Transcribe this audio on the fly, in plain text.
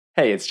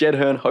Hey, it's Jed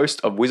Hearn,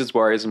 host of Wizards,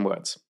 Warriors, and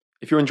Words.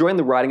 If you're enjoying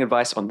the writing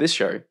advice on this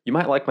show, you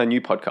might like my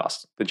new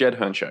podcast, The Jed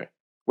Hearn Show,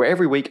 where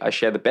every week I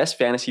share the best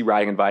fantasy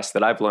writing advice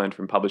that I've learned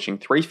from publishing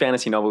 3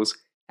 fantasy novels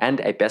and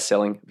a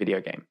best-selling video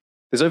game.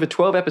 There's over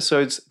 12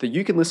 episodes that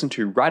you can listen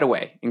to right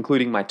away,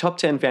 including my top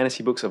 10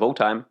 fantasy books of all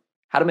time,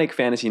 how to make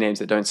fantasy names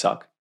that don't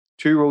suck,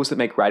 2 rules that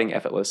make writing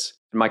effortless,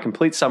 and my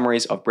complete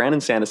summaries of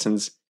Brandon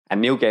Sanderson's and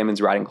Neil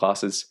Gaiman's writing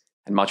classes,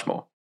 and much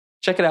more.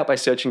 Check it out by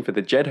searching for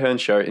The Jed Hearn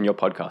Show in your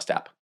podcast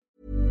app.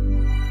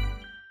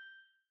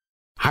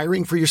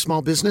 Hiring for your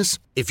small business?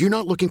 If you're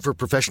not looking for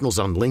professionals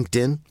on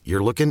LinkedIn,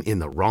 you're looking in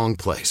the wrong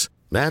place.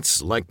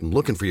 That's like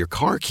looking for your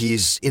car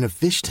keys in a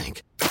fish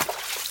tank.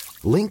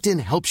 LinkedIn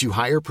helps you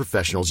hire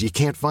professionals you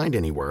can't find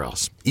anywhere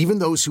else, even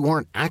those who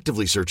aren't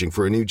actively searching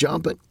for a new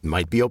job but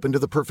might be open to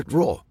the perfect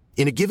role.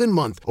 In a given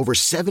month, over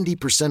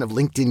 70% of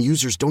LinkedIn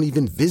users don't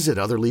even visit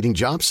other leading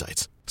job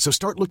sites. So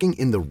start looking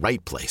in the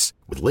right place.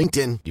 With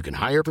LinkedIn, you can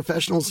hire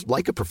professionals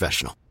like a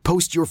professional.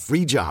 Post your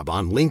free job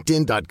on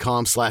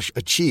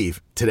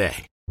linkedin.com/achieve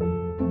today.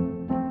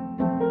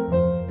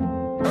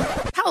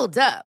 Hold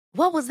up.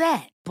 What was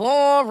that?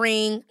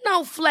 Boring.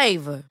 No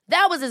flavor.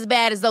 That was as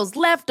bad as those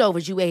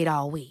leftovers you ate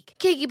all week.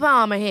 Keke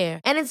Palmer here,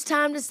 and it's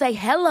time to say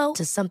hello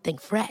to something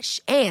fresh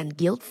and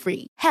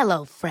guilt-free.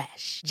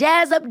 HelloFresh.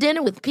 Jazz up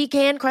dinner with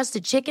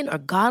pecan-crusted chicken or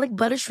garlic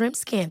butter shrimp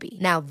scampi.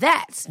 Now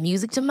that's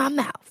music to my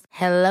mouth.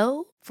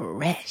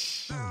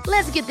 HelloFresh.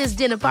 Let's get this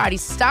dinner party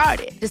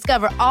started.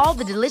 Discover all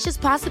the delicious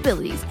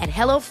possibilities at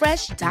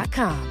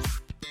HelloFresh.com.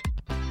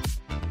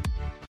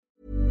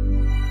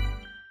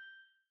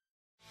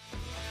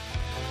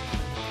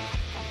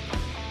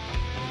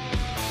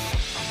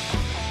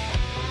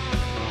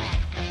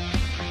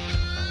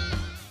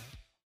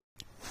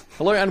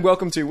 Hello and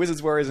welcome to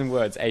Wizards, Warriors, and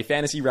Words, a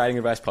fantasy writing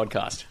advice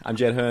podcast. I'm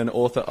Jed Hearn,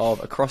 author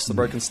of Across the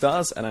Broken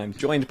Stars, and I'm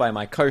joined by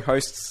my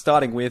co-hosts,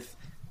 starting with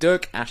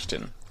Dirk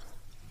Ashton.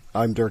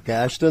 I'm Dirk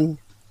Ashton,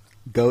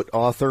 GOAT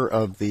author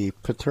of the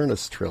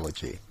Paternus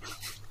trilogy.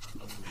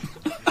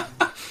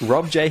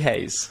 Rob J.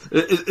 Hayes.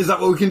 Is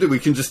that what we can do? We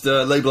can just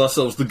label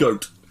ourselves the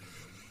GOAT.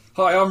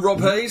 Hi, I'm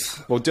Rob Hayes.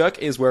 Well, Dirk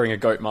is wearing a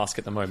goat mask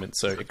at the moment,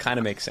 so it kind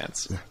of makes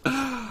sense.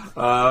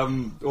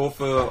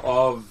 Author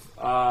of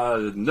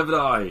Never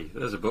Die.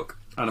 There's a book.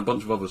 And a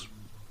bunch of others.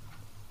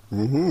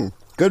 Mm-hmm.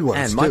 Good ones,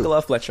 And Michael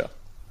R. Fletcher.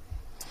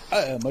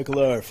 I am Michael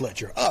R.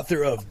 Fletcher,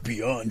 author of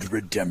Beyond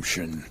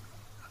Redemption.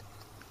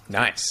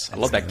 Nice. I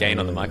love that gain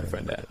on the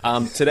microphone there.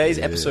 Today's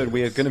episode,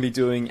 we are going to be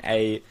doing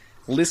a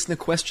listener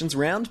questions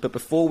round, but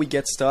before we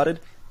get started,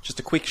 just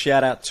a quick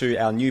shout out to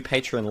our new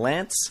patron,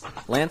 Lance.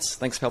 Lance,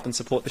 thanks for helping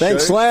support the show.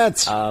 Thanks,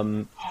 Lance.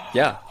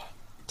 Yeah,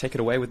 take it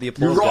away with the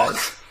applause, You rock.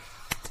 guys.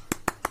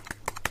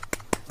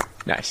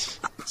 Nice.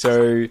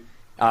 So,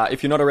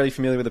 if you're not already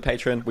familiar with the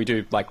Patreon, we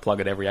do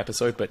plug it every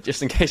episode, but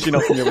just in case you're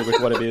not familiar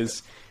with what it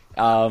is,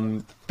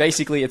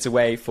 basically it's a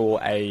way for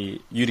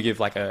you to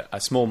give a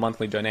small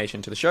monthly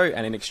donation to the show,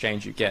 and in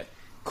exchange you get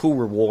cool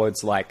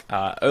rewards like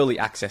early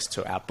access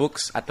to our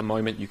books. At the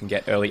moment, you can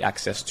get early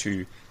access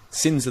to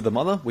Sins of the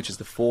Mother, which is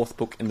the 4th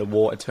book in the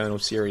War Eternal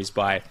series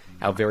by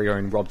our very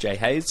own Rob J.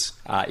 Hayes,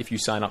 if you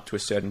sign up to a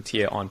certain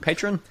tier on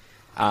Patreon.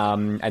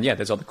 And yeah,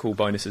 there's other cool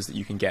bonuses that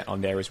you can get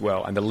on there as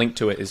well, and the link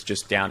to it is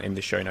just down in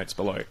the show notes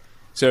below.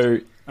 So,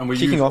 and we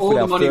kicking use off all with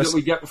the our money first... that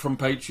we get from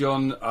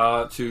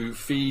Patreon to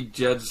feed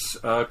Jed's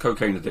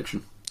cocaine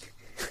addiction.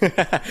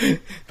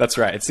 That's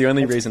right. It's the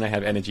only reason I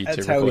have energy to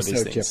record these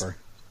so things. chipper.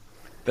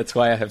 That's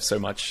why I have so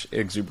much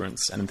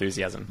exuberance and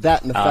enthusiasm.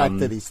 That and the fact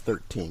that he's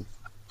 13.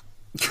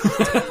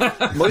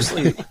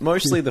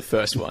 Mostly the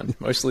first one.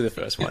 Mostly the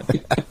first one.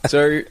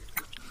 So,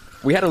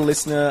 we had a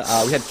listener,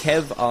 we had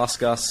Kev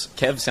ask us...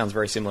 Kev sounds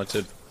very similar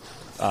to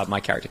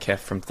my character Kev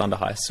from Thunder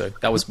Heist, so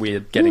that was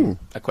weird getting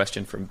a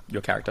question from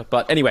your character.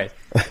 But anyway,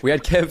 we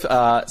had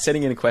Kev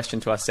sending in a question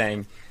to us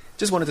saying,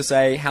 just wanted to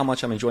say how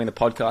much I'm enjoying the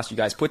podcast you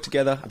guys put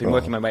together. I've been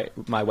working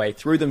my way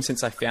through them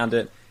since I found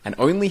it, and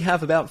only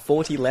have about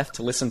 40 left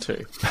to listen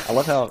to. I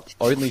love how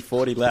only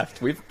 40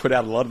 left. We've put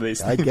out a lot of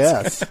these things. I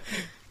guess.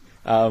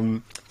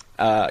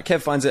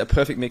 Kev finds it a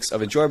perfect mix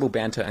of enjoyable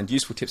banter and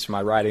useful tips for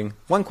my writing.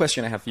 One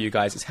question I have for you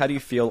guys is, how do you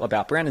feel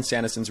about Brandon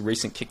Sanderson's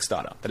recent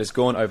Kickstarter that has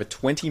gone over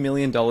 $20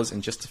 million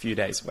in just a few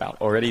days? Wow,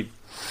 already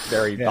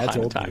very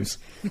behind the times.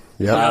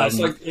 Yeah, it's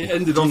it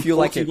ended on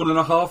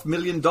 $41.5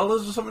 million or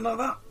something like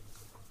that.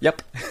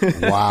 Yep.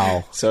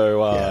 Wow.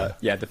 So,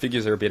 yeah, the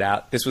figures are a bit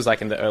out. This was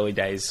in the early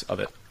days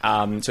of it.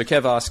 So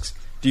Kev asks,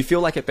 do you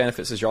feel like it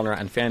benefits the genre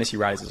and fantasy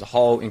writers as a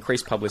whole,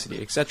 increased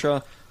publicity,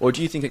 etc., or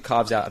do you think it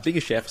carves out a bigger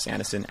share for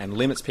Sanderson and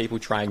limits people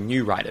trying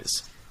new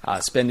writers,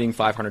 spending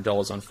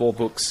 $500 on 4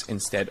 books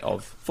instead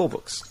of 4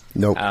 books?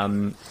 Nope.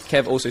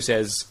 Kev also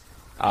says,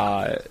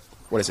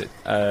 what is it?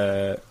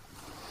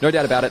 No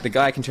doubt about it, the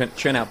guy can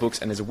churn out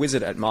books and is a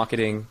wizard at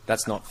marketing.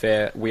 That's not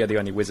fair. We are the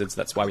only wizards.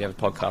 That's why we have a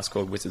podcast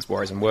called Wizards,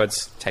 Warriors, and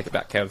Words. Take it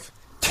back, Kev.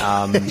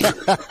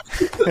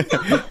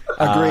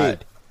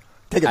 Agreed.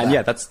 Take it back. And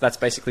yeah, that's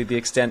basically the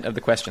extent of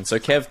the question. So,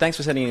 Kev, thanks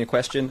for sending in your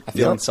question. I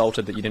feel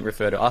insulted that you didn't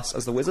refer to us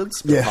as the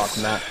wizards. But apart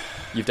from that,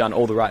 you've done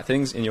all the right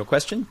things in your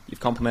question. You've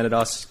complimented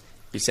us.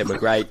 You said we're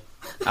great,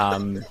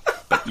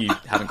 but you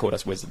haven't called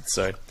us wizards.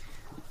 So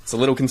it's a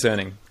little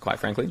concerning, quite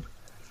frankly.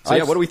 So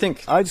yeah, what do we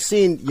think? I've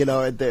seen,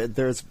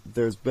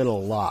 there's been a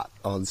lot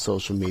on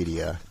social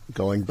media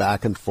going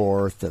back and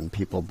forth, and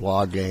people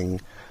blogging,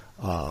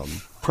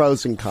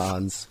 pros and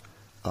cons.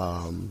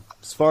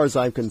 As far as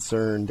I'm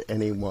concerned,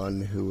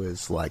 anyone who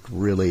is like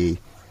really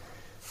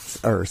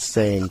are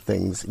saying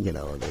things,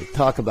 they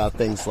talk about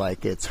things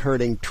like it's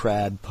hurting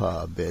Trad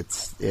Pub.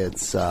 It's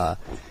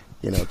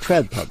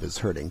Trad Pub is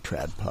hurting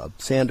Trad Pub.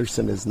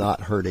 Sanderson is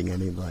not hurting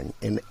anything.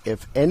 And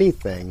if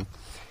anything,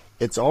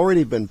 it's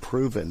already been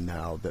proven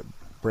now that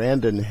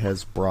Brandon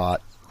has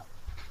brought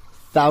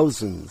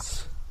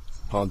thousands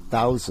upon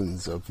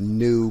thousands of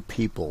new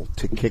people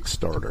to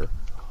Kickstarter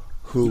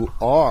who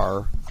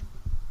are,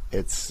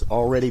 it's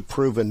already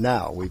proven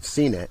now. We've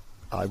seen it.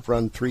 I've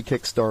run 3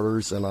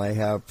 Kickstarters, and I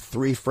have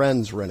 3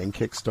 friends running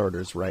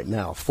Kickstarters right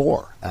now,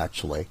 4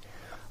 actually,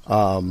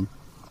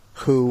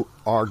 who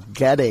are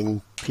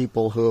getting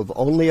people who have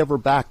only ever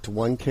backed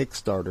one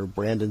Kickstarter,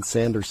 Brandon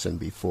Sanderson,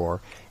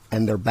 before,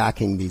 and they're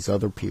backing these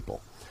other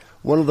people.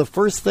 One of the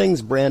first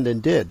things Brandon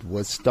did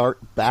was start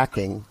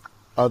backing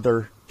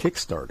other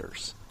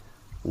Kickstarters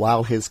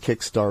while his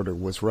Kickstarter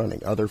was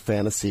running, other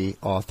fantasy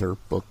author,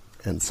 book,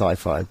 and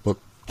sci-fi book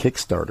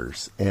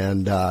Kickstarters.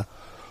 And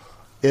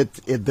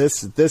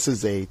this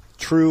is a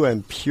true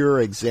and pure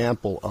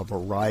example of a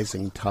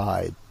rising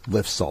tide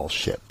lifts all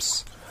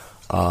ships.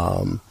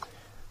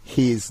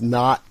 He's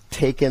not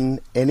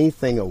taken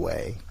anything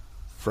away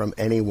from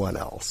anyone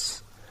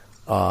else,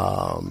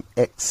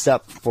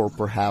 except for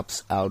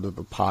perhaps out of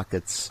the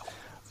pockets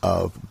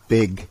of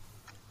big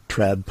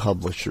trad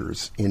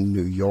publishers in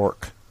New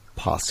York,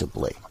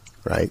 possibly,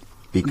 right?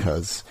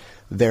 Because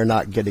they're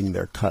not getting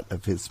their cut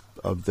of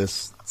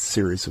this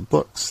series of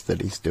books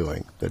that he's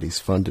doing, that he's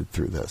funded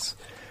through this.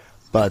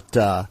 But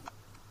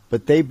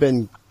they've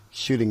been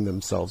shooting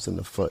themselves in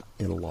the foot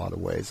in a lot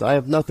of ways. I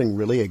have nothing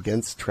really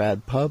against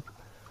Trad Pub,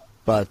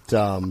 but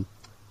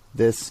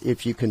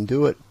if you can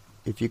do it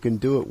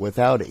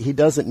without it, he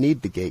doesn't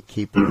need the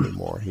gatekeeper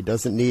anymore. He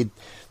doesn't need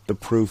the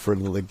proof or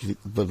the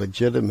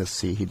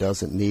legitimacy. He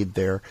doesn't need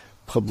their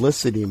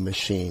publicity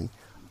machine.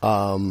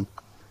 And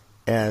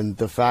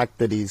the fact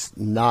that he's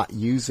not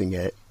using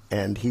it,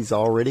 and they've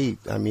already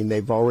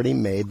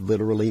made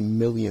literally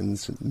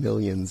millions and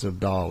millions of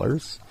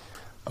dollars,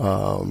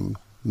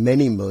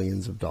 many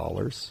millions of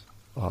dollars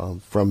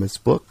from his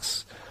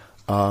books.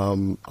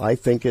 I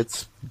think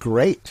it's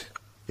great,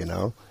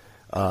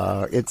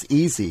 It's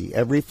easy.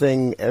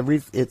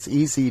 It's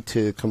easy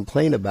to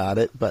complain about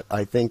it, but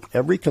I think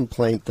every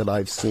complaint that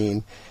I've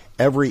seen,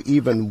 every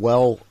even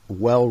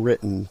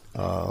well-written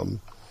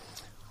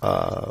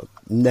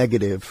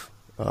negative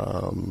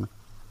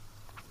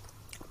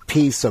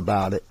piece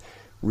about it,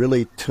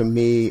 really, to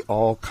me,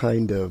 all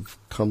kind of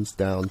comes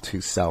down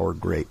to sour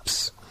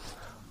grapes.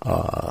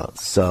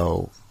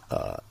 So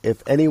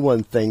if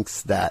anyone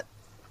thinks that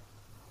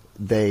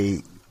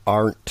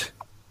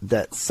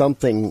that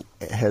something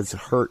has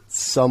hurt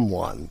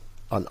someone,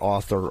 an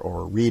author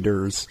or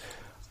readers,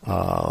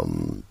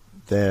 then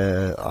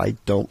I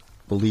don't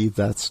believe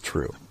that's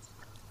true.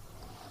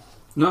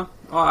 No,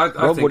 I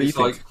Rob, think what do you it's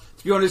think? like,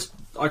 to be honest,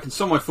 I can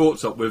sum my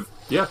thoughts up with,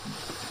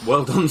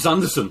 well done,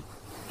 Sanderson.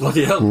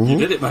 Bloody hell, you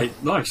did it, mate.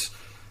 Nice.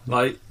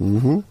 Like,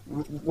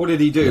 what did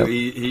he do? Yep.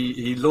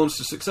 He launched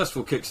a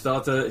successful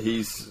Kickstarter.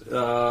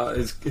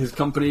 His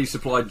company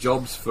supplied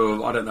jobs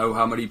for I don't know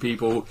how many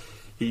people.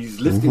 He's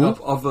lifting up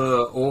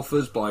other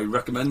authors by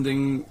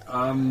recommending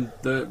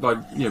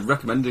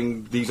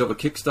recommending these other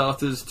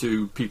Kickstarters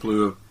to people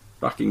who are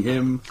backing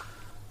him.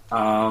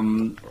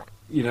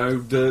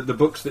 The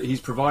books that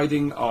he's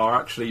providing are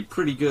actually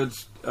pretty good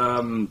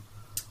value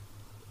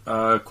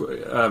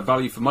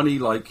for money.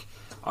 Like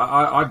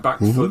I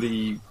backed for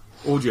the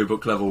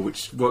audiobook level,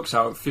 which works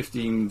out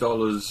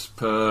 $15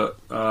 per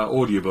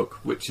audiobook,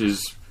 which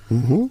is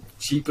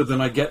cheaper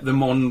than I get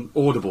them on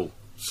Audible.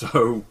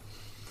 So,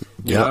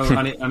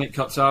 and it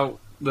cuts out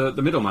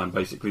the middleman,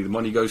 basically. The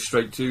money goes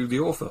straight to the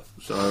author.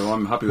 So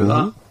I'm happy with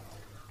that.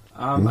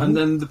 And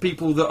then the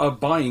people that are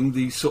buying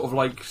these sort of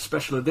like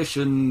special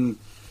edition,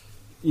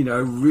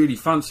 really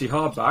fancy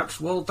hardbacks,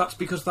 well, that's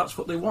because that's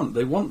what they want.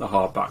 They want the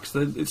hardbacks.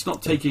 It's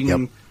not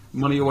taking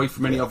money away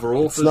from any other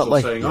authors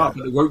or saying, but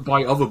they won't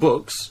buy other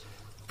books.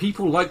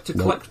 People like to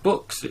collect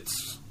books.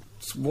 It's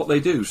what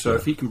they do. So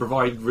if he can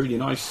provide really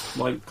nice,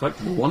 like,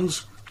 collectible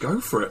ones, go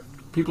for it.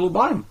 People will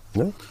buy them.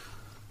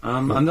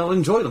 And they'll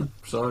enjoy them.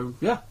 So,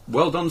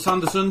 well done,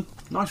 Sanderson.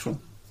 Nice one.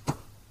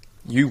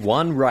 You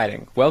won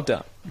writing. Well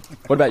done.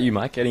 What about you,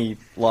 Mike? Any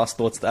last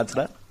thoughts to add to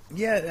that?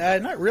 Yeah,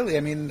 not really.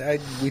 I mean,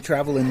 we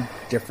travel in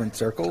different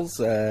circles.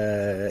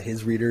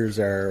 His readers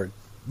are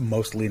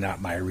mostly not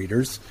my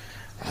readers.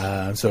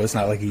 So it's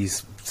not like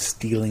he's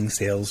stealing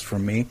sales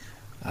from me.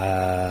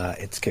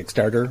 It's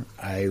Kickstarter.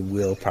 I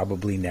will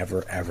probably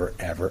never, ever,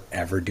 ever,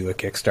 ever do a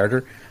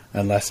Kickstarter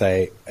unless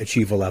I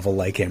achieve a level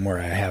like him where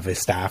I have a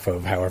staff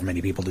of however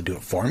many people to do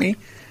it for me.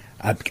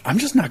 I'm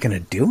just not going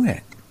to do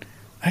it.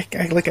 I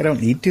don't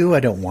need to.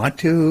 I don't want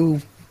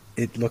to.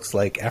 it looks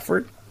like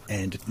effort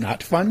and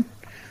not fun.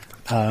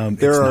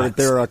 There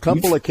are a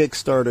couple of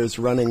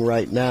Kickstarters running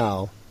right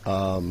now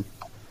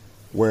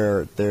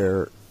where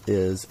there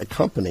is a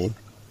company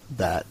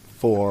that,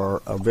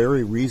 for a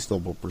very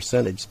reasonable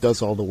percentage,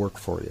 does all the work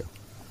for you.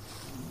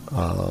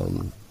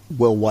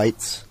 Will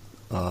White's,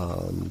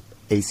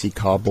 AC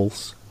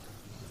Cobbles,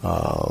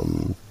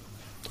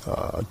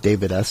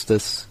 David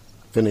Estes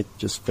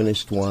just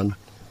finished one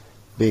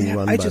being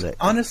run by that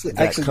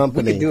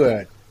company. We could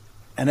do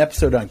an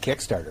episode on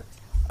Kickstarter.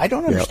 I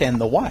don't understand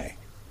the why.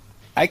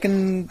 I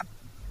can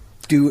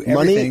do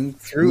everything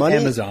through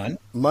Amazon.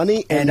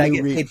 Money and I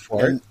get paid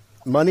for it.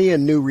 Money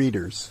and new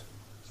readers.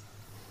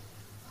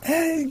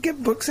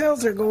 Get book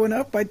sales are going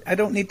up. I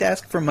don't need to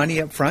ask for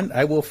money up front.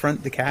 I will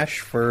front the cash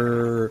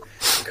for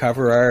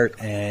cover art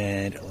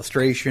and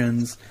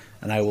illustrations,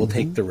 and I will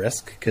take the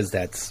risk because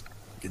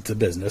it's a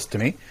business to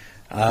me.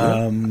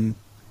 I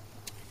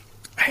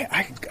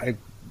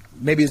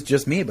maybe it's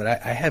just me, but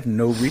I have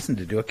no reason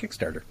to do a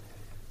Kickstarter.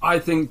 I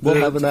think for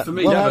me,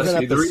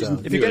 the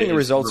reason if you're getting the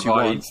results you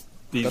want,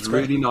 these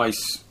really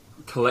nice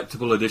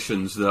collectible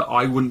editions that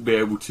I wouldn't be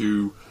able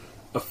to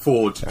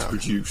afford to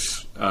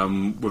produce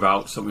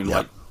without something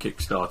like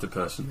Kickstarter.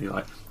 Personally,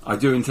 like I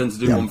do intend to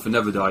do one for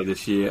Never Die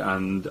this year,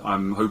 and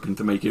I'm hoping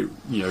to make it,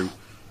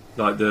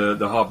 like the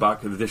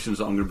hardback editions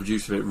that I'm going to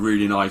produce of it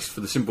really nice,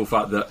 for the simple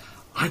fact that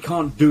I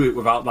can't do it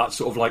without that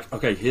sort of like,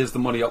 okay, here's the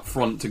money up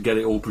front to get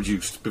it all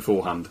produced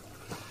beforehand.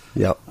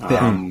 Yep.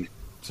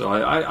 So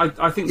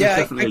I think there's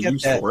definitely a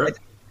use for it.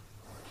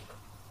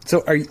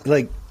 So are you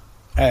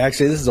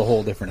actually, this is a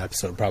whole different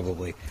episode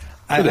probably.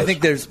 I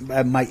think there's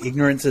my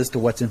ignorance as to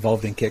what's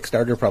involved in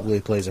Kickstarter probably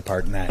plays a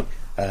part in that.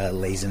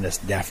 Laziness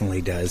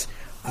definitely does.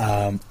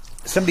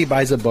 Somebody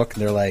buys a book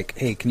and they're like,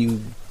 hey, can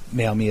you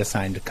mail me a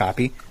signed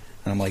copy?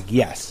 And I'm like,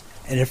 yes.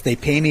 And if they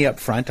pay me up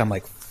front, I'm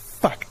like,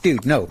 fuck,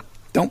 dude, no,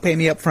 don't pay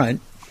me up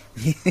front.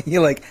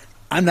 You're like,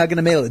 I'm not going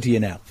to mail it to you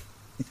now.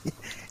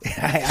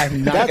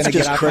 I'm not going to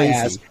get off my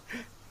ass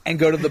and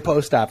go to the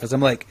post office.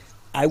 I'm like,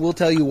 I will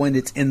tell you when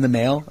it's in the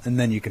mail, and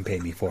then you can pay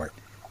me for it.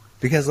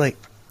 Because, I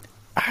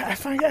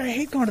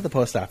hate going to the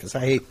post office. I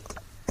hate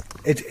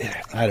it.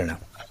 I don't know.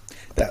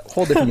 That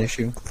whole different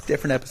issue,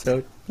 different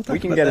episode. We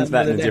can get into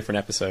that in a different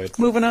episode.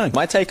 Moving on.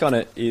 My take on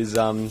it is,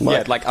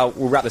 we'll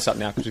wrap this up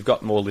now because we've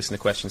got more listener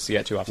questions to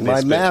get to after this.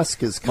 My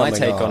mask is coming off.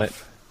 My take on it.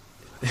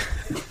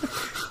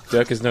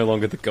 Dirk is no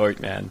longer the goat,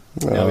 man.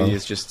 Now he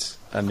is just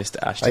Mr.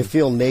 Ashton. I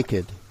feel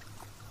naked.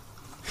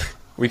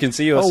 We can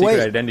see your secret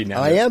identity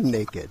now. I am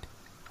naked.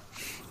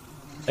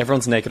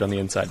 Everyone's naked on the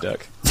inside,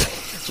 Dirk.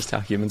 It's just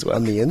how humans work.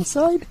 On the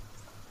inside?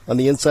 On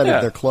the inside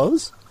of their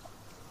clothes?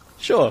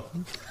 Sure.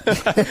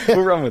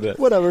 We'll run with it.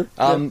 Whatever.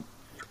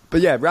 But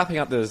yeah, wrapping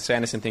up the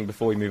Sanderson thing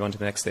before we move on to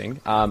the next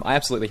thing, I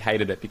absolutely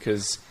hated it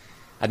because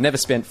I'd never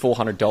spent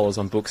 $400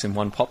 on books in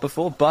one pop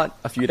before, but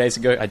a few days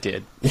ago I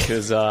did,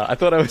 because I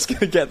thought I was going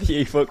to get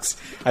the ebooks.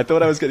 I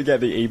thought I was going to get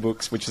the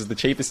ebooks, which is the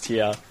cheapest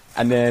tier,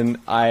 and then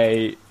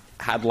I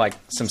had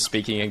some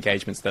speaking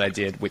engagements that I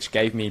did, which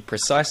gave me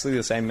precisely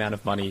the same amount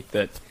of money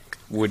that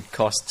would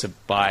cost to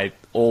buy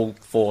all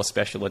 4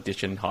 special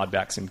edition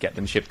hardbacks and get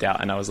them shipped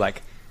out, and I was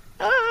like,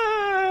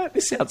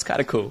 this sounds kind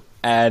of cool.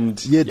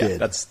 And you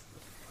did.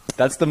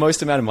 That's the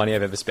most amount of money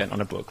I've ever spent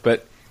on a book.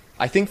 But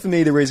I think for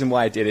me, the reason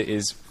why I did it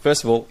is,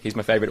 first of all, he's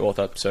my favorite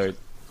author, so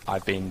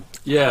I've been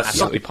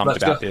absolutely pumped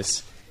about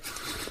this.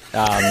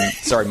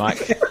 Sorry, Mike.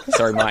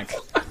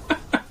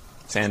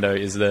 Sando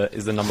is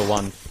the number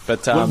one.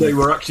 But one day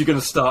we're actually going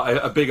to start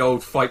a big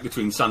old fight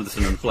between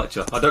Sanderson and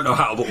Fletcher. I don't know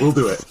how, but we'll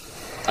do it.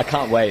 I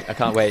can't wait.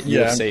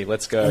 UFC,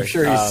 let's go. I'm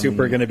sure he's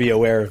super going to be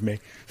aware of me.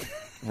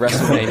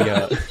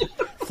 WrestleMania,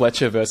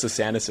 Fletcher versus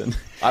Sanderson.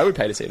 I would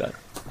pay to see that.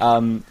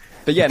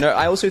 But yeah, no,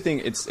 I also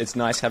think it's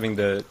nice having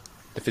the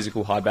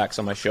physical hardbacks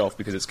on my shelf,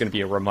 because it's going to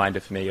be a reminder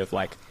for me of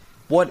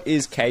what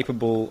is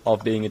capable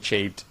of being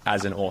achieved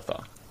as an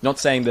author. Not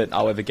saying that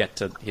I'll ever get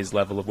to his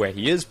level of where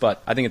he is,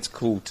 but I think it's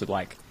cool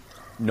to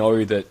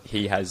know that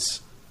he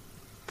has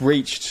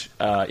breached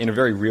in a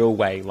very real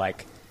way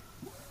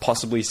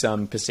possibly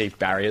some perceived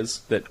barriers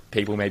that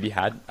people maybe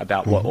had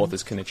about what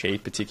authors can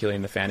achieve, particularly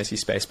in the fantasy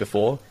space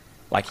before.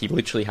 He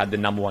literally had the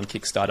number 1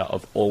 Kickstarter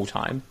of all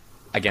time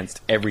against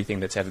everything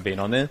that's ever been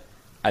on there.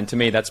 And to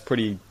me, that's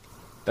pretty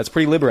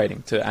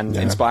liberating and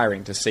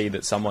inspiring to see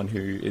that someone who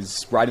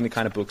is writing the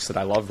kind of books that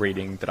I love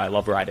reading, that I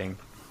love writing,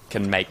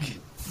 can make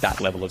that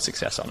level of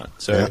success on it.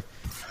 So,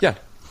 yeah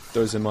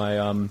those are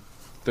my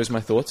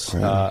thoughts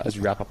as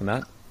we wrap up on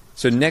that.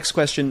 So next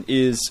question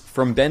is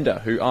from Bender,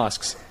 who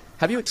asks,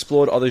 have you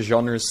explored other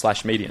genres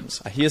 /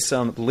 mediums? I hear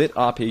some lit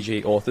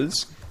RPG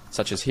authors,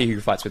 such as He Who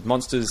Fights with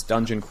Monsters,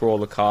 Dungeon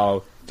Crawler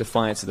Carl,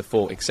 Defiance of the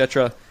Fall,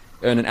 etc.,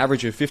 earn an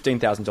average of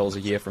 $15,000 a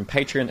year from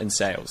Patreon and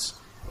sales.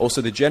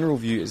 Also, the general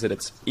view is that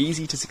it's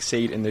easy to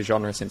succeed in the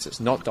genre since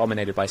it's not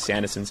dominated by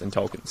Sandersons and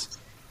Tolkiens.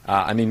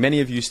 Many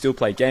of you still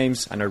play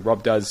games. I know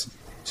Rob does.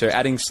 So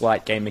adding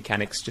slight game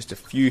mechanics, just a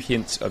few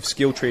hints of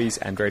skill trees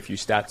and very few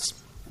stats,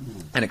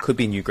 and it could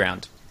be new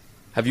ground.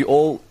 Have you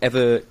all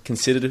ever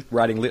considered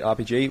writing lit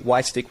RPG? Why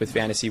stick with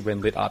fantasy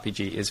when lit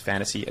RPG is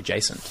fantasy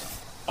adjacent?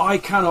 I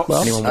cannot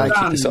anyone wanna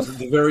kick this stand off?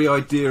 the very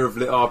idea of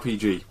lit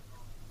RPG.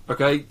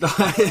 Okay?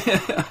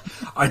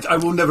 I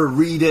will never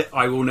read it.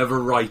 I will never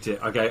write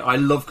it. Okay? I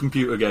love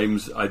computer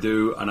games. I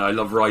do. And I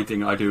love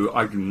writing. I do.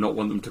 I do not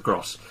want them to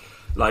cross.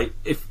 Like,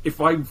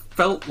 if I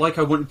felt like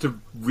I wanted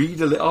to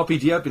read a lit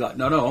RPG, I'd be like,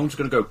 no, I'm just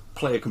going to go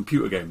play a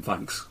computer game,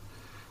 thanks.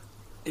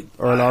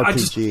 Or an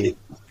RPG.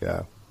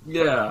 Yeah.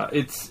 Yeah,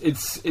 it's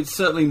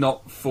certainly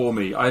not for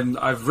me.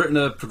 I've written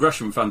a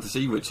progression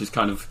fantasy, which is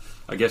kind of,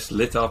 I guess,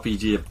 lit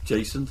RPG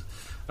adjacent,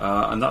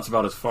 and that's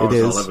about as far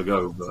as I'll ever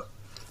go. But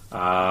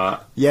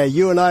yeah,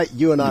 you and I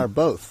are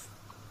both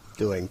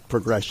doing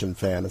progression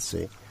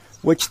fantasy,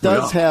 which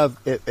does have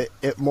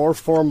it more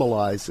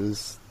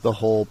formalizes the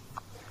whole.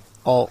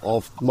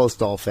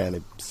 Most all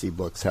fantasy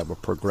books have a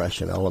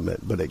progression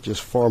element, but it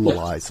just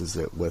formalizes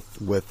it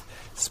with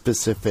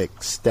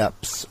specific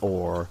steps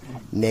or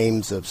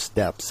names of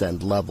steps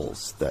and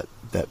levels that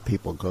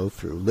people go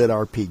through. Lit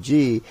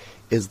RPG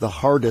is the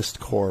hardest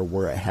core,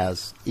 where it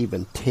has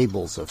even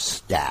tables of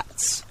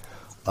stats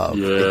of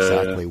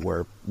exactly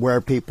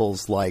where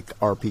people's like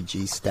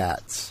RPG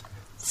stats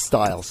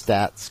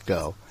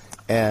go.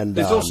 And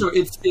there's also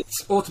it's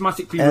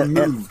automatically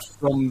removed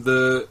from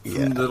the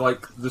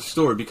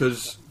story,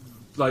 because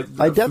like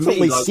I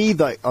definitely me, see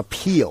the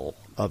appeal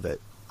of it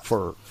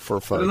for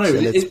folks, know,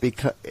 and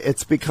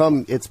it's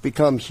become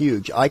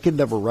huge. I could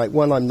never write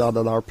one. I'm not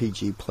an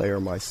RPG player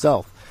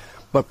myself,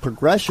 but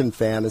progression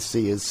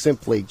fantasy is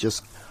simply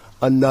just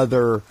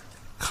another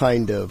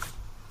kind of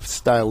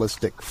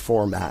stylistic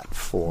format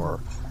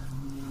for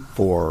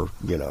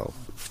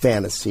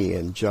fantasy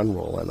in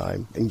general, and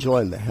I'm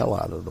enjoying the hell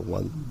out of the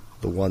one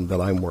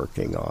that I'm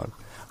working on.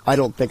 I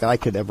don't think I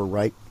could ever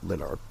write lit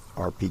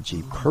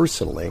RPG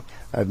personally.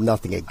 I have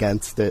nothing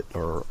against it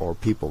or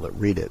people that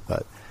read it,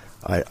 but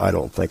I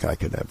don't think I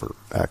could ever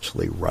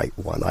actually write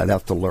one. I'd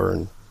have to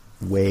learn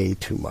way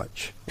too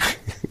much.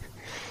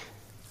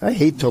 I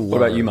hate to learn.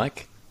 What about you,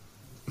 Mike?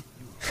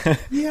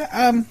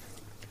 Yeah,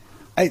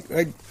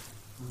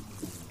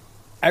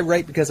 I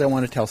write because I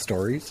want to tell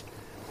stories.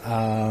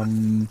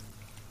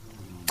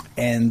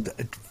 And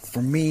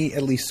for me,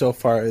 at least so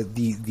far,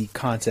 the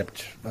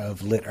concept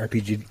of lit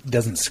RPG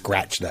doesn't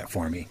scratch that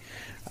for me.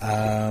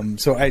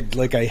 So I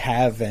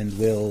have and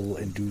will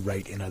and do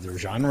write in other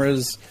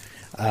genres,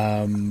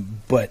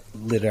 but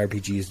lit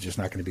RPG is just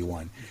not going to be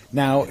one.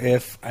 Now,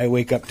 if I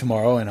wake up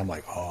tomorrow and I'm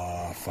like,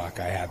 oh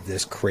fuck, I have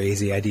this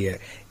crazy idea.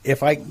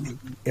 If I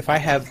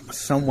have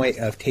some way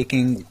of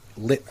taking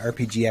lit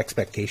RPG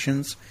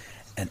expectations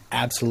and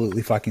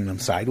absolutely fucking them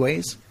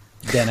sideways,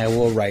 then I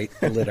will write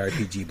a lit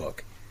RPG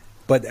book.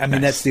 But I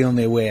mean, that's the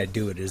only way I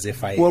do it, is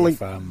if I had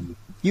that.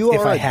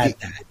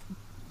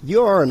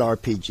 You are an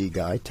RPG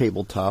guy,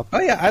 tabletop. Oh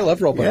yeah, I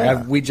love role playing.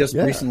 Yeah. We just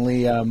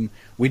recently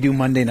we do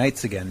Monday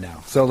nights again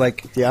now. So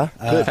like, good.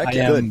 I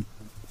am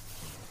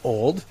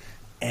old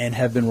and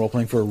have been role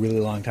playing for a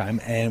really long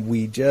time, and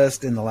we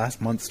just in the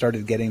last month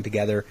started getting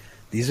together.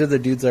 These are the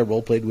dudes I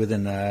role played with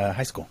in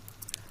high school.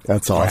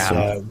 That's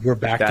awesome. We're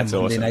back to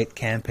Monday night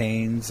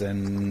campaigns,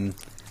 and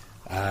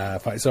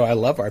so I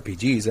love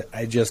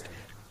RPGs.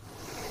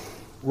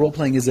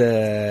 Role-playing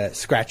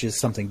scratches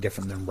something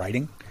different than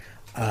writing.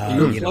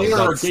 You're a player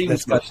or a game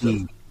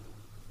master?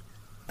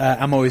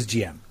 I'm always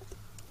GM.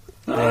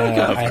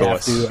 Of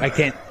course.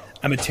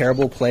 I'm a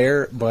terrible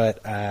player,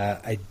 but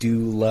I do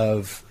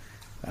love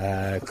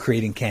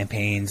creating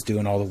campaigns,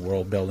 doing all the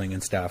world building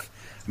and stuff.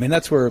 I mean,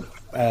 that's where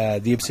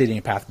the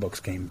Obsidian Path books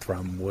came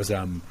from, was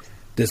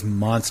this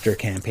monster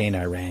campaign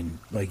I ran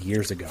like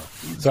years ago.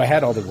 So I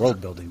had all the world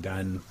building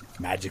done,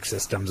 magic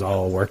systems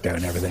all worked out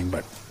and everything,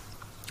 but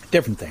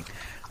different thing.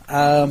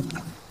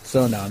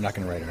 So no, I'm not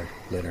going to write a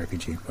lit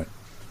RPG, but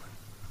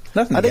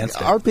nothing against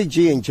it. I think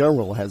RPG in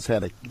general has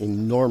had an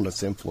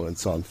enormous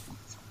influence on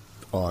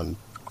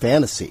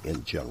fantasy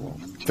in general.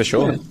 For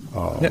sure.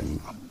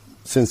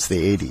 Since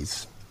the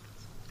 80s.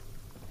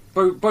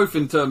 Both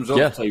in terms of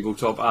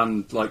tabletop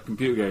and like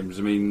computer games.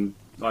 I mean,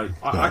 like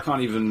I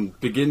can't even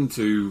begin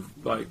to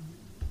like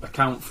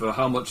account for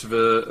how much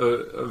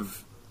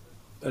of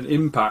an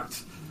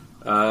impact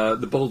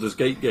the Baldur's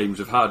Gate games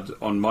have had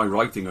on my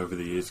writing over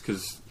the years,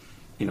 because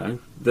I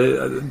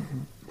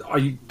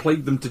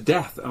played them to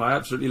death and I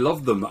absolutely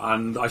loved them,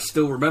 and I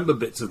still remember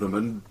bits of them,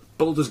 and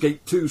Baldur's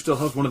Gate 2 still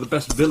has one of the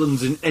best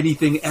villains in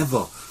anything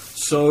ever,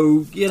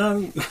 so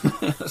I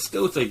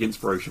still take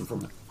inspiration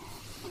from it.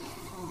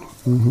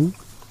 Mm-hmm.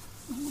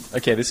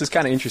 Okay, this is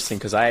kind of interesting,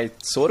 because I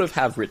sort of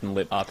have written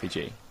lit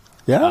RPG.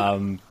 Yeah?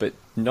 But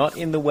not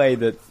in the way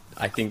that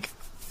I think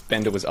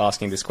Bender was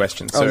asking this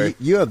question. So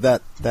you have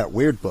that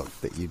weird book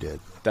that you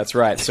did. That's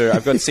right. So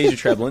I've got Siege of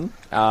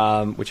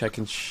Treblan, which I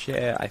can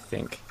share, I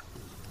think,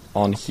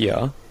 on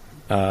here.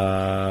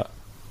 Trying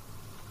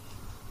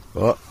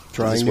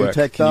new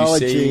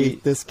technology.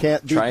 This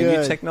can't be good. Trying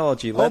new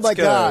technology. Let's go.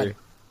 God.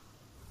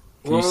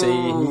 Can you see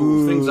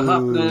things are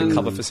happening. The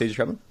cover for Siege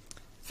of Treblan?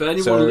 For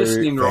anyone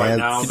listening right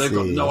now, they've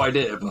got fancy. no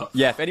idea. But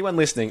Yeah, if anyone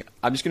listening,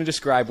 I'm just going to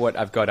describe what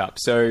I've got up.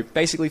 So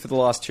basically, for the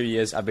last 2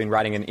 years, I've been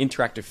writing an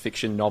interactive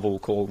fiction novel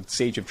called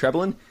Siege of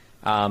Trebelin,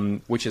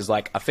 which is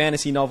like a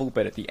fantasy novel,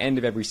 but at the end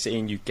of every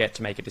scene, you get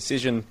to make a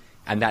decision,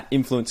 and that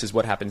influences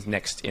what happens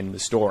next in the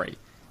story.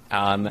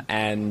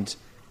 And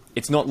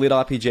it's not lit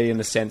RPG in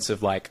the sense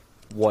of like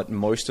what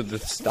most of the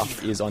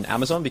stuff is on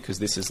Amazon, because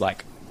this is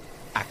like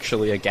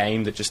actually a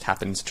game that just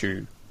happens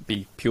to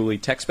be purely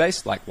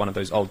text-based, like one of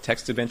those old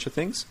text adventure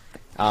things.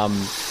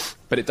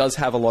 But it does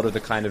have a lot of the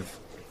kind of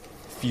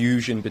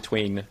fusion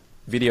between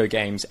video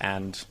games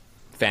and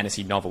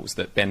fantasy novels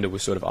that Bender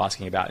was sort of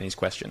asking about in his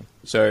question.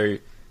 So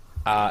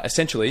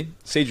essentially,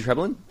 Siege of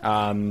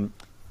Trebelin,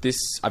 this,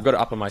 I've got it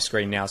up on my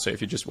screen now, so if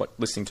you're just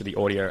listening to the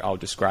audio, I'll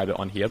describe it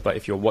on here, but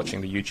if you're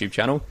watching the YouTube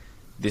channel,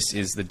 this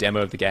is the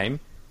demo of the game.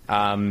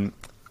 And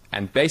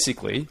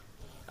basically,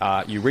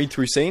 you read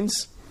through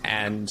scenes,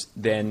 and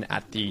then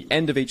at the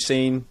end of each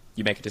scene,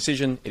 you make a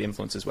decision. It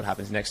influences what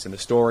happens next in the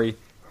story.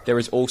 There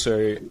is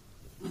also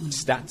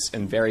stats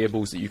and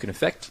variables that you can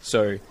affect.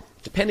 So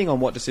depending on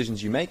what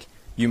decisions you make,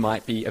 you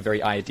might be a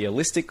very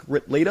idealistic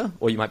leader,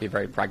 or you might be a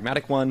very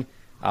pragmatic one.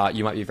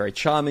 You might be a very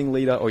charming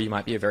leader, or you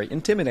might be a very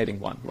intimidating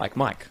one, like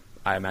Mike,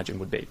 I imagine,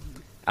 would be.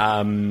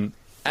 And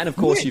of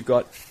course, you've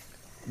got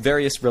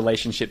various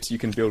relationships you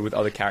can build with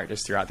other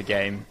characters throughout the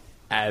game.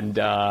 And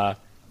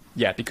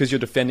yeah, because you're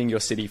defending your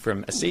city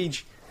from a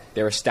siege,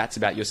 there are stats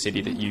about your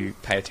city that you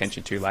pay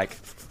attention to, like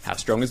how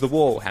strong is the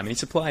wall, how many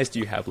supplies do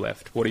you have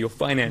left, what are your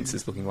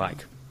finances looking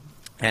like?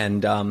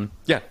 And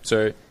yeah,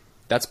 so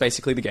that's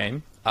basically the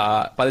game.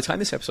 By the time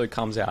this episode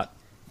comes out,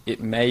 it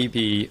may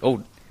be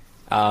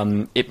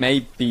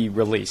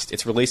released.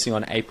 It's releasing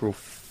on April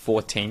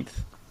 14th,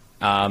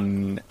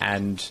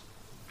 and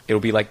it'll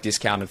be like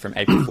discounted from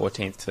April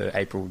 14th to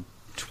April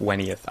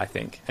 20th, I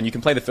think. And you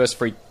can play the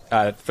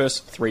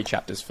first three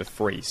chapters for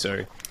free.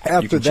 So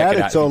After you can check that,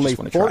 it out it's if you only just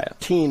want to try it.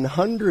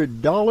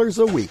 $1,400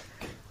 a week.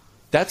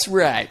 That's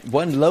right.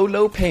 One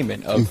low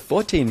payment of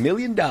 $14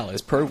 million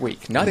per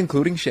week, not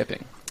including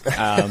shipping.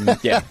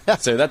 Yeah.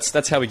 So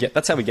that's how we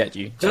get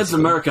you. Jed's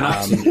American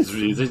accent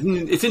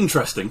it's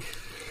interesting.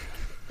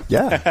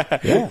 Yeah,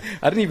 yeah.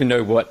 I didn't even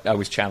know what I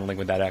was channeling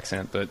with that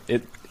accent, but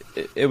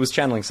it was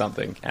channeling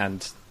something,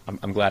 and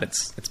I'm glad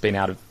it's been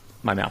out of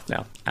my mouth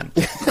now, and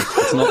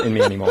it's not in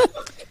me anymore.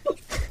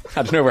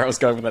 I don't know where I was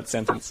going with that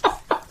sentence,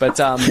 but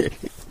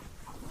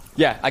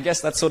yeah, I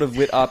guess that's sort of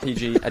lit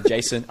RPG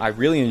adjacent. I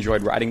really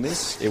enjoyed writing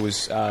this. It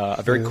was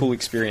a very cool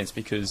experience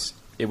because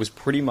it was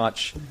pretty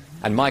much,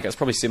 and Mike, it's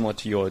probably similar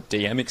to your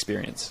DM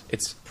experience.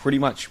 It's pretty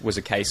much was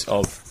a case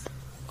of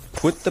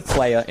put the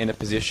player in a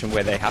position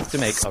where they have to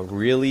make a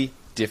really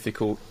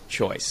difficult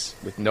choice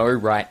with no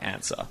right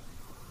answer,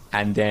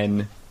 and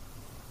then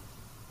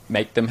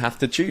make them have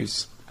to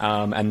choose.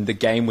 And the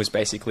game was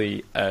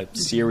basically a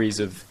series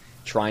of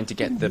trying to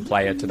get the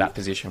player to that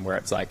position where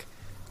it's like,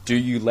 do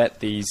you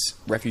let these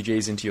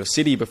refugees into your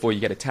city before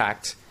you get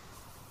attacked,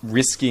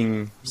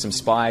 risking some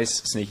spies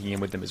sneaking in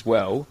with them as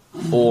well,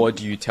 or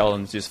do you tell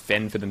them to just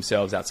fend for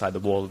themselves outside the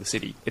wall of the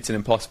city? It's an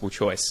impossible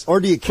choice. Or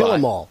do you kill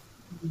them all?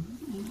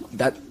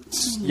 That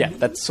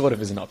sort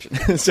of is an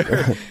option. So,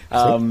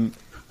 and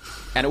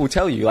it will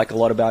tell you like a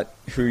lot about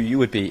who you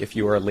would be if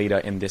you were a leader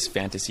in this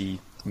fantasy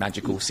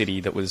magical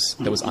city that was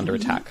under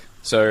attack.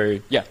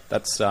 So yeah,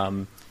 that's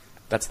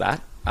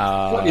that.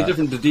 Slightly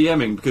different to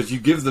DMing because you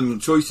give them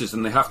choices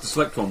and they have to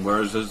select one,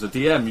 whereas as a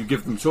DM you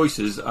give them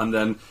choices and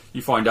then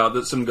you find out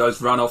that some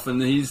guy's run off and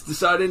he's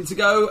decided to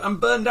go and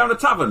burn down a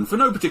tavern for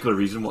no particular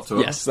reason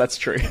whatsoever. Yes, that's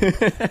true.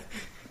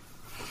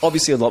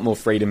 Obviously a lot more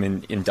freedom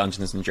in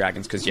Dungeons and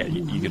Dragons because yeah,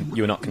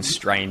 you're not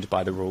constrained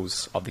by the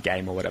rules of the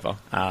game or whatever.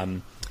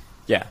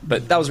 Yeah,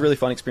 but that was a really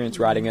fun experience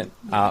writing it.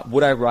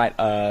 Would I write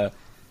a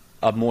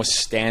more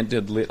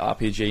standard lit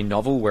RPG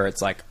novel where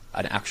it's like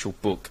an actual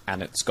book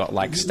and it's got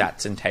like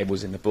stats and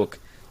tables in the book?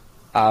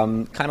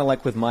 Kind of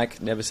like with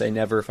Mike, never say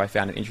never if I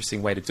found an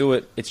interesting way to do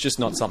it. It's just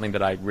not something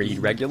that I read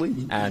regularly,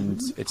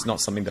 and it's not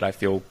something that I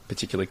feel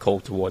particularly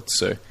called towards.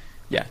 So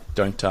yeah,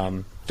 don't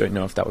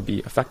know if that would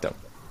be a factor.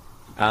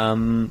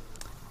 And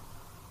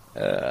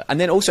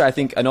then also I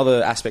think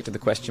another aspect of the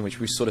question which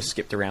we sort of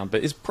skipped around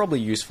but is probably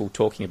useful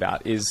talking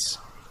about is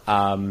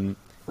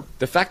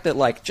the fact that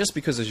like just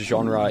because a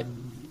genre,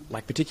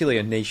 like particularly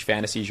a niche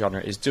fantasy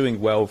genre, is doing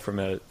well from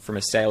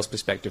a sales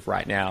perspective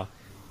right now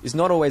is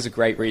not always a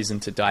great reason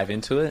to dive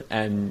into it,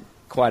 and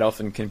quite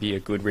often can be a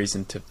good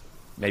reason to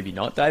maybe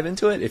not dive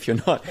into it if you're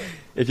not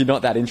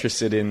that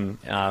interested in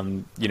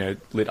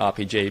lit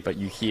RPG, but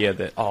you hear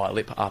that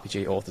lit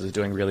RPG authors are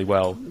doing really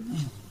well.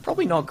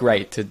 Probably not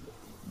great to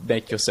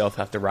make yourself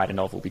have to write a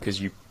novel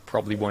because you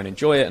probably won't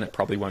enjoy it and it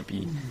probably won't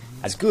be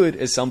as good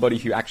as somebody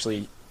who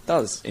actually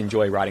does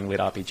enjoy writing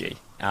lit RPG.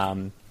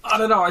 I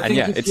don't know. I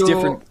think it's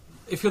different.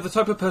 If you're the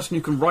type of person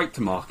who can write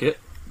to market,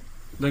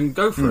 then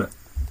go for it.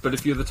 But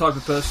if you're the type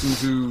of person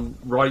who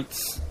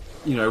writes,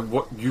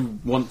 what you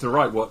want to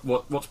write,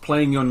 what's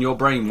playing on your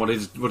brain, what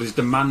is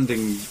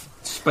demanding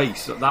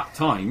space at that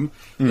time,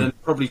 then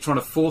probably trying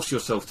to force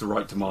yourself to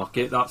write to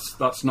market,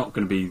 that's not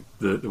going to be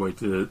the way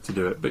to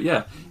do it. But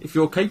yeah, if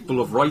you're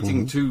capable of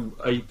writing to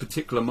a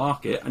particular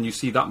market and you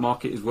see that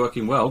market is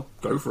working well,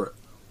 go for it.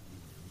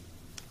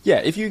 Yeah,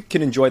 if you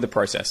can enjoy the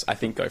process, I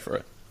think go for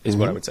it, is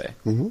what I would say.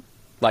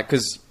 Like,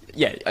 because,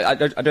 yeah, I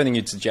don't think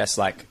you'd suggest,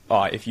 like,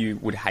 if you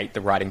would hate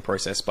the writing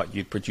process but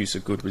you'd produce a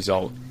good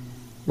result,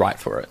 write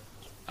for it.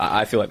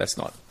 I feel like that's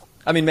not...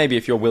 I mean, maybe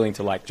if you're willing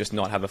to, like, just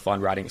not have a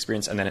fun writing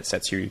experience and then it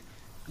sets you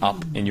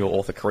up in your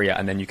author career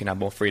and then you can have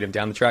more freedom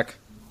down the track,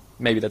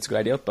 maybe that's a good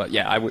idea. But,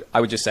 yeah, I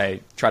would just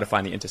say try to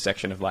find the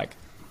intersection of, like,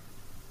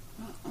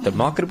 the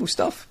marketable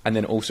stuff and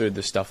then also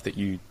the stuff that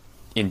you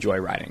enjoy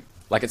writing.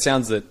 Like, it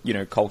sounds that, you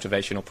know,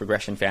 cultivation or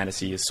progression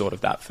fantasy is sort of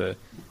that for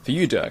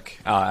you, Dirk,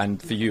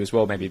 and for you as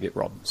well, maybe a bit,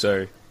 Rob.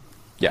 So,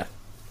 yeah.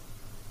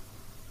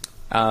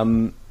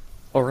 All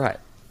right.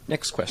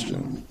 Next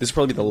question. This is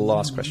probably the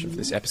last question for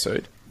this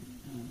episode.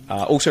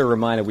 Also a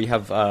reminder, we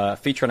have a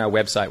feature on our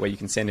website where you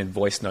can send in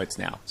voice notes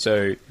now.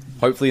 So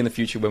hopefully in the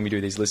future when we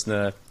do these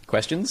listener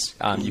questions,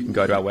 you can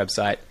go to our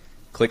website,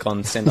 click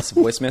on send us a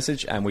voice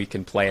message, and we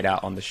can play it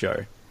out on the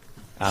show.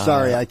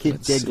 Sorry, I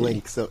keep giggling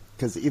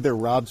because either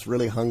Rob's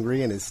really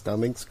hungry and his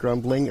stomach's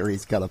grumbling, or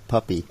he's got a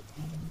puppy.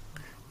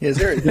 Is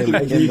there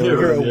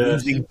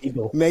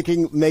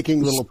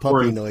making little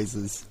puppy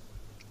noises?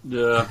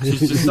 Yeah,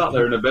 she's just sat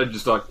there in her bed,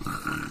 just like.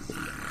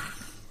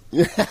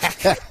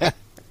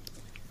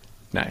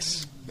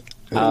 Nice.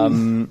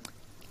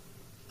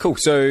 Cool.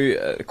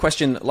 So,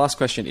 last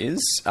question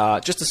is: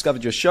 just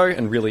discovered your show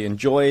and really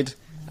enjoyed.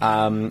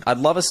 I'd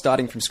love a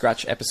starting from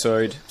scratch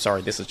episode.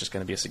 Sorry, this is just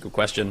going to be a single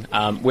question.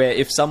 Where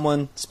if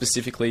someone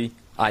specifically,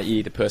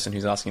 i.e. the person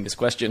who's asking this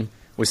question,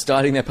 was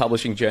starting their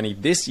publishing journey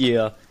this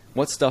year,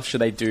 what stuff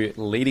should they do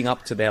leading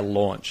up to their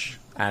launch?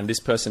 And this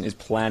person is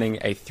planning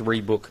a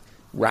 3-book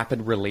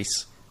rapid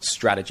release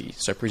strategy.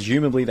 So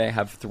presumably they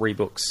have 3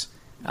 books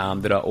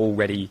that are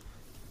already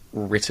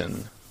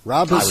written.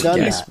 Rob has done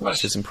that.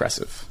 Which is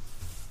impressive.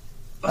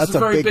 That's a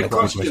very big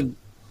question.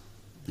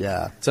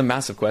 Yeah, it's a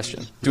massive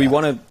question. Do we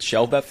want to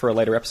shelve that for a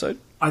later episode?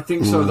 I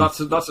think so.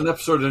 That's an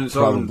episode in its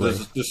own.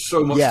 There's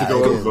so much to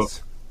go over.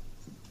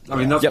 I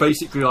mean, that's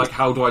basically like,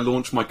 how do I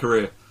launch my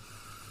career?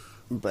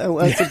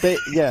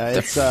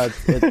 It's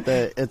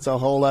a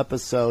whole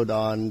episode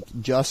on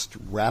just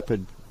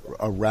rapid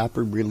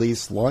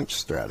release launch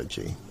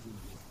strategy.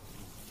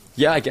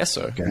 Yeah, I guess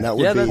so. Okay. And that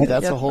would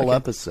that's a whole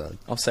episode.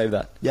 I'll save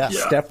that. Yeah.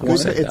 Step 1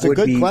 it's a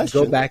good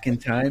question. Go back in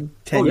time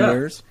 10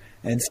 years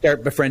and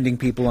start befriending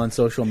people on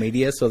social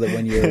media so that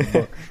when your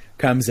book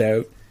comes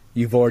out,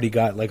 you've already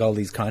got like all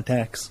these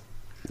contacts.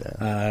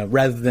 Yeah.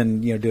 Rather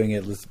than doing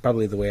it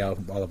probably the way all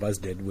of us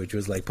did, which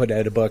was like put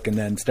out a book and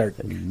then start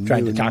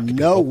trying to talk to people.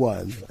 No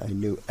one. I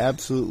knew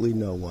absolutely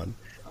no one.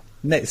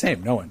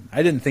 Same, no one.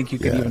 I didn't think you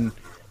could even...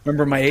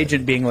 Remember my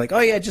agent being like, "Oh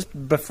yeah, just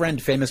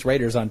befriend famous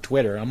writers on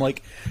Twitter." I'm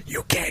like,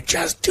 "You can't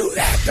just do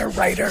that. They're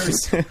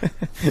writers.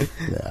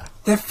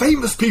 They're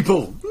famous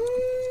people.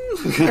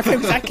 They're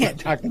famous. I can't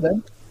talk to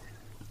them."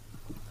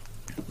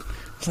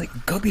 It's like,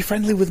 go be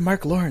friendly with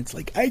Mark Lawrence.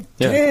 Like, I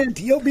can't.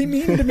 He'll be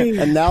mean to me.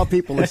 And now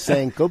people are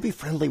saying, "Go be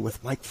friendly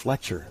with Mike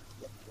Fletcher."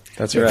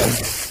 That's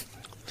right.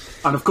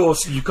 And of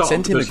course, you can't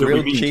send him a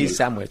grilled cheese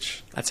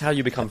sandwich. That's how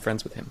you become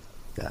friends with him.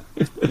 Yeah,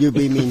 you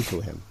be mean to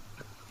him.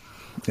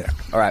 Yeah.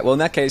 All right. Well, in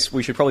that case,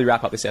 we should probably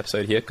wrap up this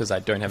episode here because I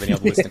don't have any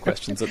other listener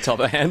questions at the top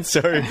of hand.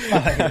 So we're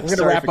going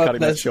to wrap up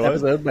this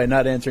episode by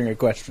not answering a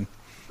question.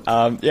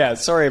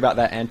 Sorry about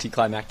that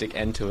anticlimactic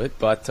end to it,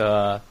 but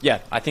I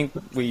think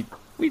we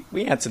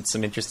answered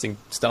some interesting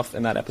stuff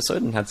in that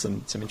episode and had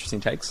some interesting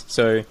takes.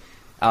 So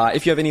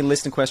if you have any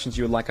listener questions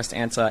you would like us to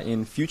answer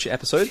in future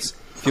episodes,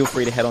 feel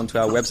free to head on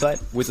to our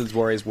website,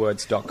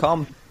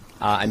 wizardswarriorswords.com,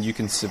 and you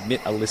can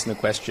submit a listener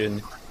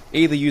question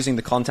either using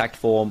the contact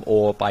form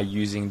or by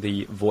using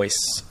the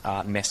voice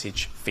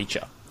message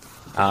feature.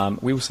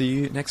 We will see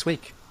you next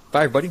week.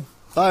 Bye, everybody.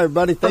 Bye,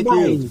 everybody. Thank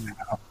you.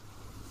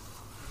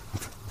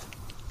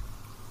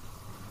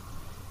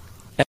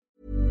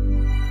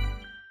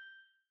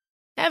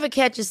 Ever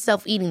catch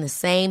yourself eating the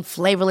same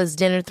flavorless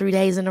dinner 3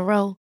 days in a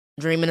row?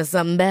 Dreaming of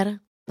something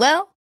better?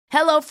 Well,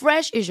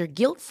 HelloFresh is your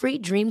guilt-free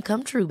dream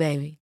come true,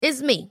 baby.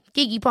 It's me,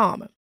 Keke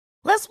Palmer.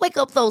 Let's wake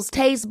up those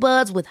taste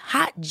buds with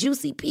hot,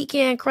 juicy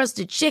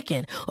pecan-crusted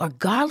chicken or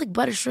garlic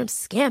butter shrimp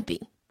scampi.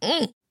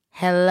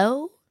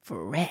 Hello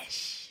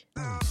Fresh.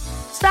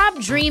 Stop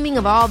dreaming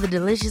of all the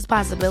delicious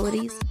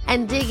possibilities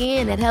and dig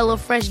in at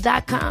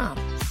HelloFresh.com.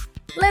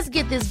 Let's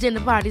get this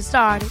dinner party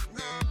started.